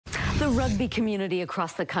rugby community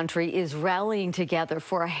across the country is rallying together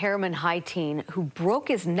for a Herriman High teen who broke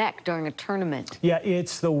his neck during a tournament. Yeah,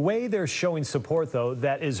 it's the way they're showing support, though,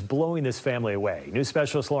 that is blowing this family away. News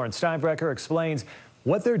specialist Lauren Steinbrecher explains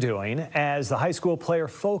what they're doing as the high school player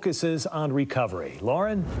focuses on recovery.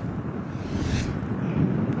 Lauren?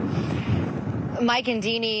 Mike and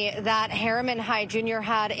Deanie, that Herriman High Jr.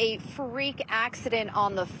 had a freak accident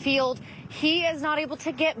on the field. He is not able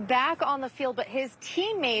to get back on the field, but his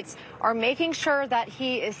teammates are making sure that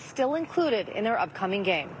he is still included in their upcoming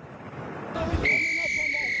game.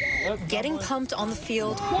 Getting pumped on the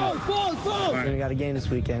field. We got a game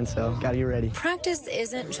this weekend, so got to get ready. Practice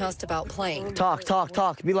isn't just about playing. Talk.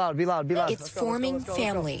 Be loud, be loud, be loud. It's forming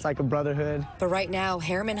family. It's like a brotherhood. But right now,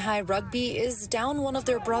 Herriman High Rugby is down one of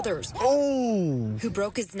their brothers. Oh! Who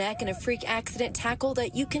broke his neck in a freak accident tackle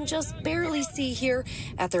that you can just barely see here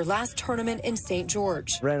at their last tournament in St.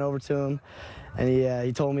 George. Ran over to him, and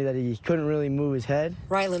he told me that he couldn't really move his head.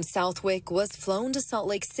 Rylan Southwick was flown to Salt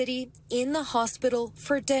Lake City in the hospital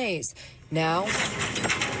for days. Now,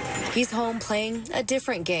 he's home playing a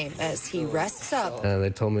different game as he rests up. They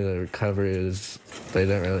told me the recovery is, they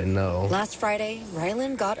didn't really know. Last Friday,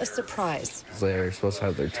 Rylan got a surprise. They were supposed to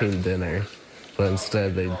have their team dinner, but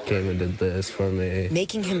instead they came and did this for me.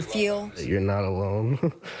 Making him feel you're not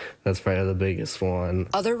alone. That's probably the biggest one.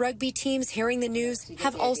 Other rugby teams hearing the news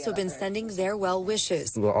have also been sending their well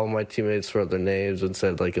wishes. All my teammates wrote their names and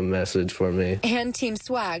said like a message for me. And Team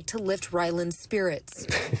Swag to lift Rylan's spirits.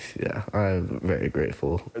 Yeah, I'm very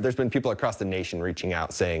grateful. There's been people across the nation reaching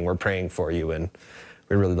out saying, we're praying for you and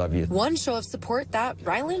we really love you. One show of support that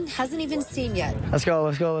Rylan hasn't even seen yet. Let's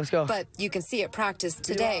go. But you can see at practice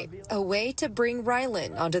today, a way to bring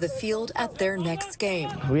Rylan onto the field at their next game.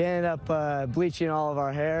 We ended up bleaching all of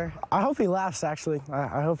our hair. I hope he laughs, actually.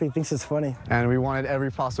 I hope he thinks it's funny. And we wanted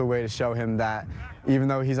every possible way to show him that even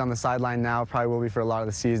though he's on the sideline now, probably will be for a lot of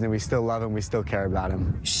the season, we still love him, we still care about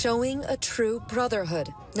him. Showing a true brotherhood,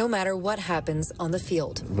 no matter what happens on the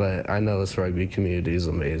field. But I know this rugby community is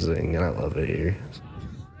amazing, and I love it here.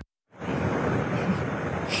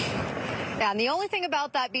 Yeah, and the only thing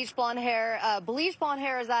about that bleach blonde hair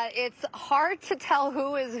is that it's hard to tell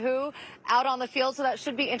who is who out on the field, so that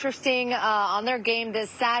should be interesting on their game this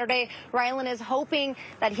Saturday. Rylan is hoping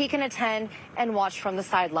that he can attend and watch from the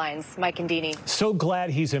sidelines. Mike and Deanie. So glad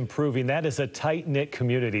he's improving. That is a tight-knit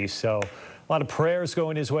community, so a lot of prayers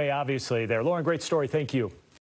going his way, obviously, there. Lauren, great story. Thank you.